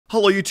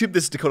Hello YouTube,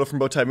 this is Dakota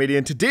from Bowtied Media,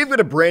 and today we've got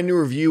a brand new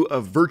review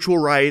of Virtual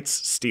Riot's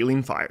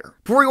Stealing Fire.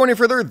 Before we go any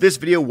further, this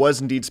video was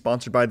indeed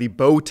sponsored by the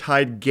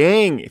Bowtied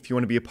Gang. If you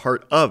want to be a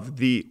part of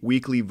the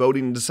weekly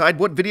voting and decide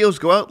what videos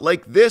go out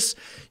like this,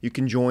 you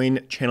can join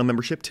channel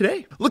membership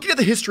today. Looking at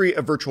the history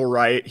of Virtual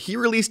Riot, he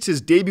released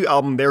his debut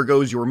album, There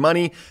Goes Your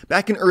Money,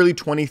 back in early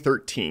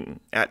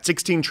 2013. At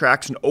 16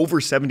 tracks and over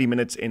 70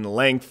 minutes in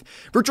length,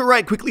 Virtual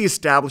Riot quickly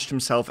established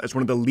himself as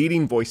one of the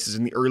leading voices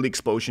in the early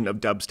explosion of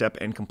dubstep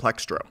and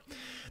complextro.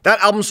 That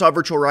album saw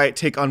Virtual Riot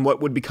take on what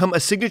would become a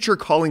signature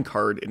calling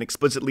card in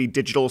explicitly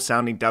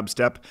digital-sounding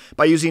dubstep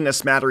by using a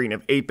smattering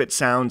of 8-bit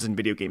sounds and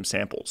video game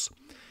samples.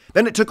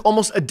 Then it took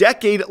almost a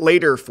decade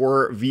later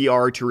for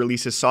VR to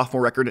release his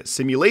sophomore record,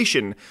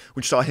 Simulation,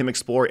 which saw him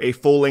explore a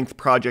full-length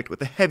project with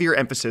a heavier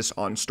emphasis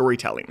on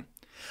storytelling.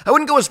 I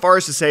wouldn't go as far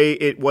as to say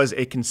it was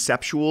a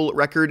conceptual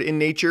record in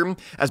nature,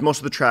 as most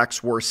of the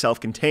tracks were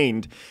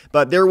self-contained,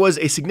 but there was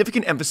a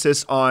significant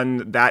emphasis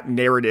on that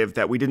narrative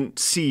that we didn't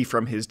see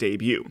from his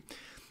debut.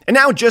 And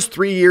now, just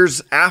 3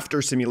 years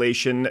after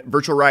Simulation,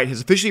 Virtual Riot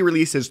has officially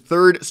released his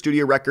third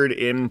studio record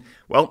in,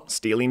 well,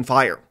 Stealing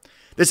Fire.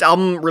 This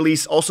album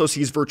release also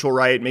sees Virtual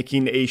Riot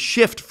making a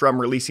shift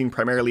from releasing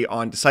primarily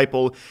on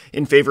Disciple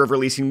in favor of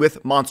releasing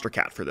with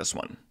Monstercat for this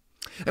one.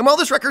 And while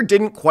this record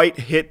didn't quite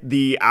hit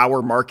the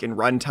hour mark in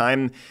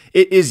runtime,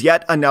 it is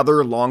yet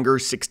another longer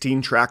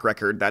 16-track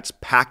record that's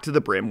packed to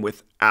the brim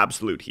with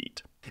absolute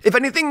heat. If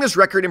anything, this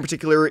record in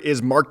particular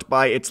is marked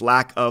by its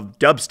lack of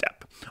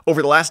dubstep.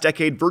 Over the last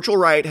decade, Virtual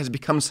Riot has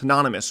become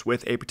synonymous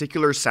with a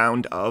particular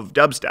sound of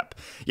dubstep,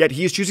 yet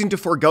he is choosing to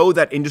forego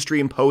that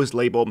industry-imposed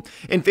label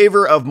in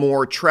favor of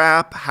more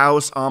trap,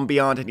 house,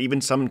 ambient, and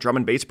even some drum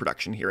and bass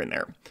production here and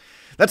there.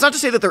 That's not to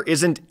say that there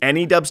isn't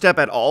any dubstep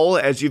at all,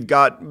 as you've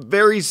got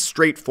very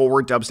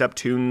straightforward dubstep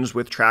tunes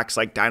with tracks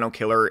like Dino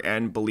Killer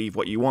and Believe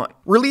What You Want.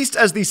 Released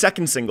as the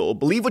second single,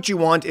 Believe What You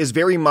Want is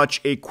very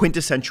much a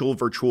quintessential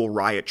Virtual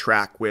Riot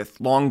track with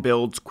long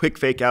builds, quick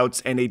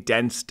fake-outs, and a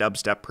dense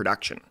dubstep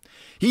production.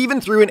 He even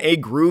threw in a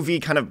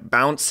groovy kind of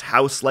bounce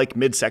house-like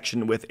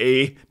midsection with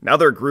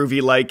another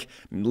groovy-like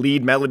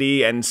lead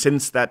melody and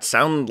synths that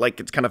sound like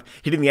it's kind of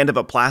hitting the end of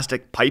a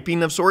plastic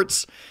piping of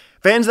sorts.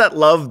 Fans that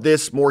love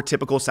this more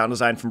typical sound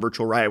design from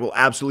Virtual Riot will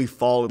absolutely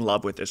fall in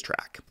love with this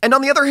track. And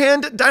on the other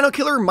hand, Dino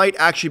Killer might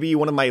actually be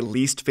one of my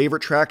least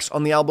favorite tracks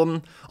on the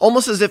album.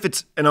 Almost as if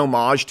it's an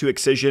homage to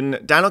Excision,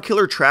 Dino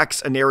Killer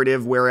tracks a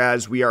narrative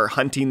whereas we are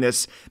hunting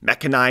this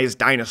mechanized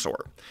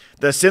dinosaur.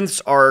 The synths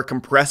are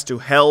compressed to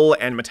hell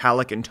and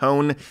metallic in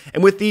tone,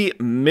 and with the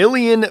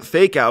million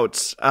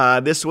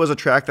fakeouts, this was a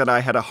track that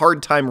I had a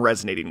hard time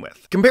resonating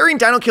with. Comparing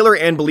Dino Killer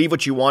and Believe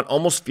What You Want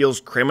almost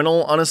feels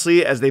criminal,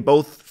 honestly, as they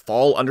both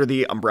fall under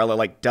the umbrella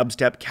like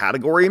dubstep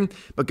category,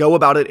 but go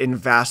about it in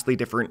vastly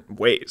different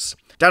ways.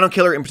 Dino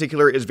Killer in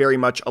particular is very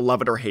much a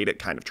love it or hate it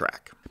kind of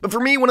track. But for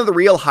me, one of the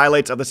real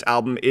highlights of this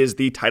album is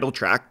the title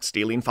track,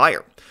 Stealing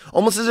Fire.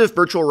 Almost as if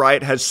Virtual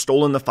Riot has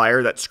stolen the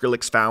fire that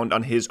Skrillex found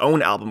on his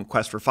own album,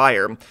 Quest for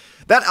Fire,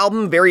 that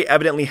album very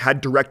evidently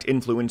had direct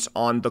influence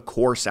on the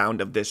core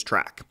sound of this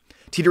track.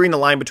 Teetering the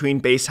line between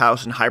bass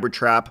house and hybrid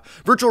trap,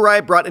 Virtual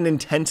Riot brought an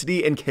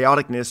intensity and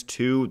chaoticness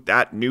to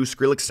that new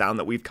Skrillex sound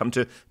that we've come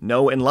to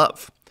know and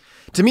love.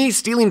 To me,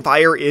 Stealing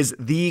Fire is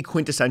the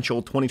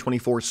quintessential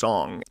 2024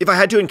 song. If I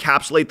had to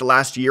encapsulate the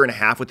last year and a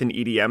half within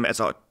EDM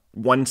as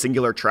one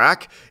singular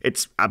track,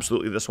 it's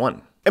absolutely this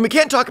one. And we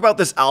can't talk about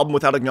this album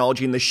without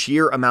acknowledging the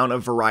sheer amount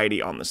of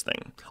variety on this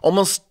thing.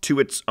 Almost to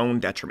its own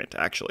detriment,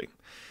 actually.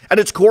 At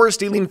its core,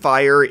 Stealing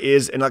Fire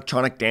is an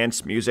electronic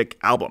dance music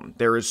album.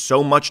 There is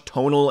so much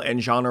tonal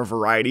and genre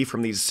variety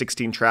from these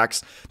 16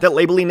 tracks that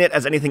labeling it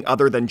as anything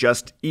other than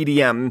just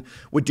EDM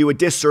would do a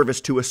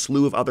disservice to a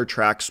slew of other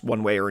tracks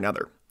one way or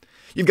another.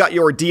 You've got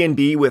your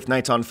D&B with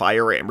Nights on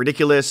Fire and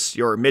Ridiculous,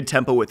 your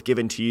mid-tempo with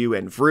Given to You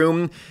and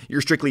Vroom,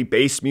 your strictly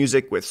bass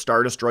music with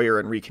Star Destroyer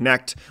and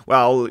Reconnect,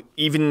 while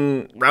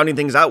even rounding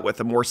things out with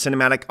a more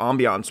cinematic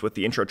ambiance with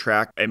the intro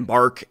track,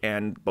 Embark,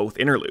 and both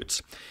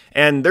interludes.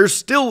 And there's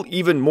still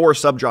even more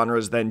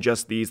subgenres than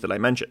just these that I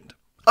mentioned.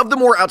 Of the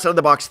more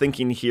outside-of-the-box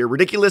thinking here,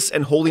 Ridiculous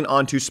and Holding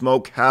On to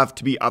Smoke have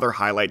to be other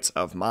highlights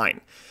of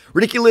mine.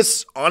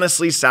 Ridiculous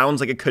honestly sounds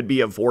like it could be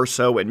a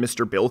Vorso and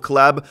Mr. Bill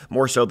collab,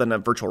 more so than a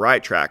Virtual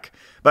Riot track.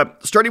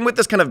 But starting with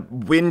this kind of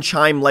wind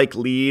chime-like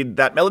lead,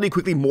 that melody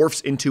quickly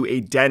morphs into a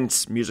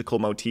dense musical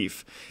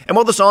motif. And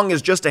while the song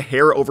is just a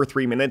hair over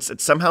 3 minutes, it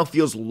somehow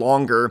feels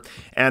longer,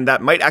 and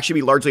that might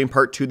actually be largely in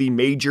part to the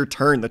major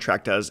turn the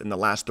track does in the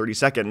last 30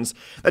 seconds,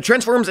 that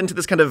transforms into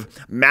this kind of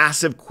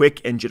massive,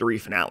 quick, and jittery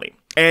finale.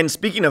 And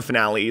speaking of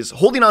finales,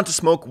 Holding On to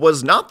Smoke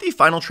was not the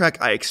final track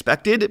I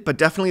expected, but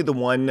definitely the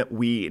one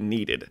we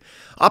needed.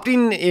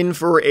 Opting in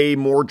for a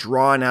more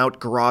drawn-out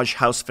garage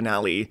house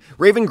finale,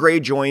 Raven Gray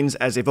joins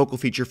as a vocal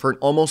feature for an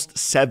almost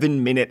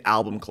 7-minute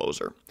album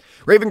closer.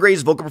 Raven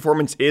Gray's vocal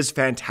performance is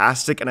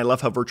fantastic, and I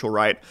love how Virtual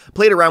Riot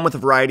played around with a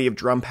variety of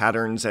drum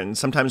patterns and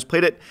sometimes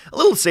played it a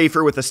little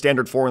safer with a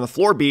standard 4 on the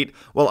floor beat,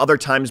 while other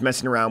times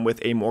messing around with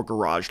a more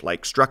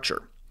garage-like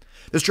structure.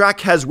 This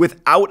track has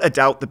without a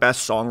doubt the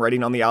best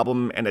songwriting on the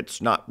album, and it's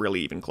not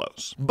really even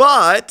close.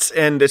 But,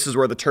 and this is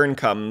where the turn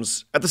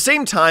comes, at the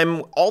same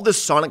time, all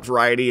this sonic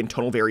variety and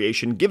tonal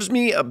variation gives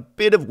me a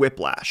bit of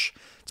whiplash.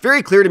 It's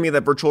very clear to me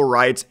that Virtual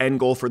Riot's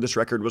end goal for this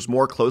record was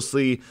more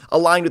closely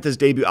aligned with his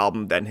debut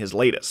album than his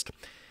latest.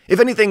 If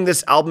anything,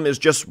 this album is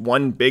just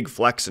one big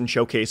flex and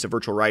showcase of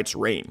Virtual Riot's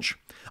range.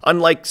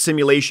 Unlike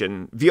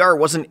Simulation, VR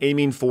wasn't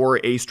aiming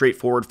for a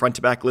straightforward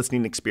front-to-back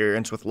listening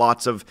experience with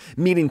lots of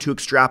meaning to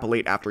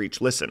extrapolate after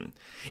each listen.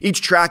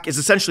 Each track is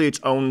essentially its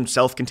own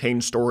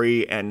self-contained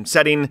story and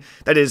setting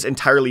that is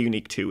entirely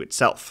unique to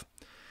itself.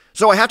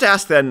 So I have to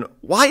ask then,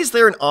 why is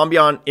there an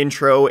ambient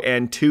intro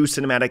and 2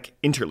 cinematic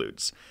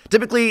interludes?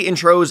 Typically,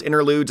 intros,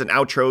 interludes, and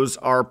outros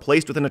are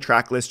placed within a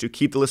track list to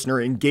keep the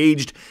listener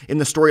engaged in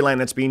the storyline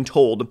that's being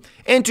told,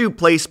 and to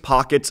place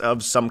pockets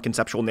of some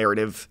conceptual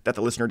narrative that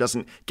the listener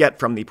doesn't get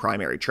from the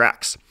primary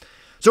tracks.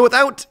 So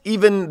without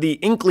even the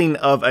inkling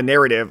of a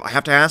narrative, I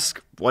have to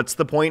ask, what's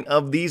the point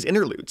of these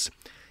interludes?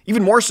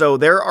 Even more so,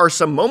 there are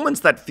some moments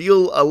that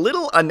feel a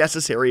little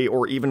unnecessary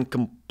or even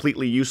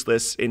completely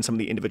useless in some of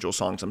the individual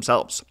songs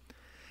themselves.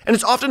 And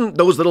it's often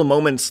those little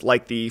moments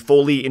like the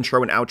Foley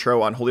intro and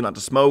outro on Holding On to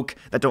Smoke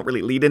that don't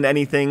really lead into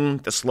anything,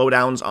 the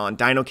slowdowns on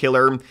Dino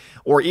Killer,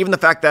 or even the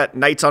fact that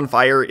Nights on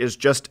Fire is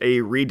just a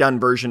redone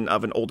version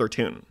of an older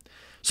tune.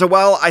 So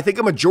while I think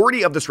a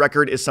majority of this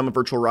record is some of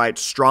Virtual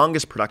Riot's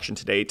strongest production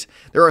to date,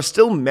 there are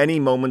still many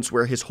moments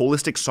where his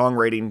holistic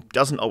songwriting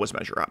doesn't always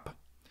measure up.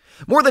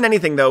 More than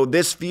anything, though,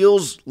 this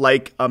feels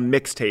like a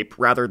mixtape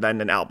rather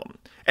than an album.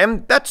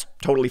 And that's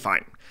totally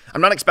fine.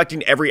 I'm not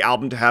expecting every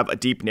album to have a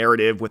deep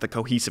narrative with a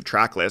cohesive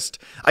track list.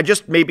 I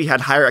just maybe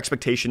had higher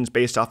expectations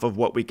based off of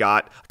what we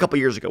got a couple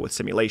years ago with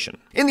Simulation.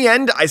 In the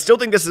end, I still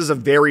think this is a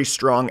very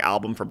strong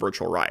album from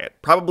Virtual Riot.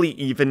 Probably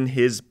even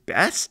his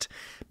best.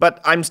 But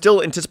I'm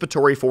still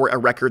anticipatory for a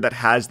record that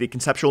has the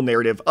conceptual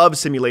narrative of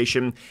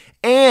Simulation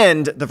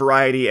and the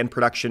variety and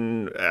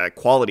production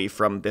quality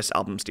from this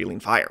album,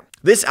 Stealing Fire.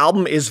 This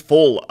album is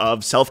full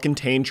of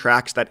self-contained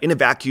tracks that in a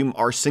vacuum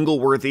are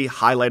single-worthy,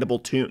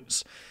 highlightable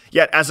tunes.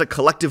 Yet as a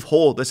collective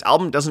whole, this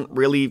album doesn't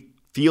really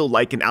feel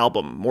like an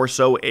album, more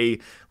so a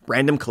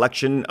random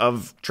collection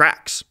of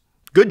tracks.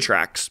 Good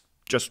tracks,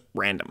 just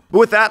random. But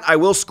with that, I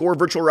will score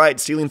Virtual Riot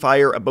Stealing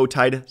Fire a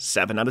Bowtied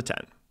 7 out of 10.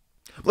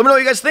 Let me know what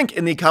you guys think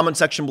in the comment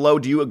section below.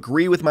 Do you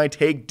agree with my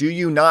take? Do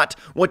you not?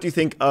 What do you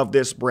think of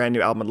this brand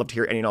new album? I'd love to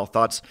hear any and all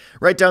thoughts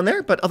right down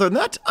there. But other than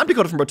that, I'm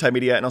Dakota from Bowtied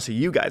Media, and I'll see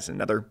you guys in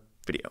another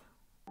video.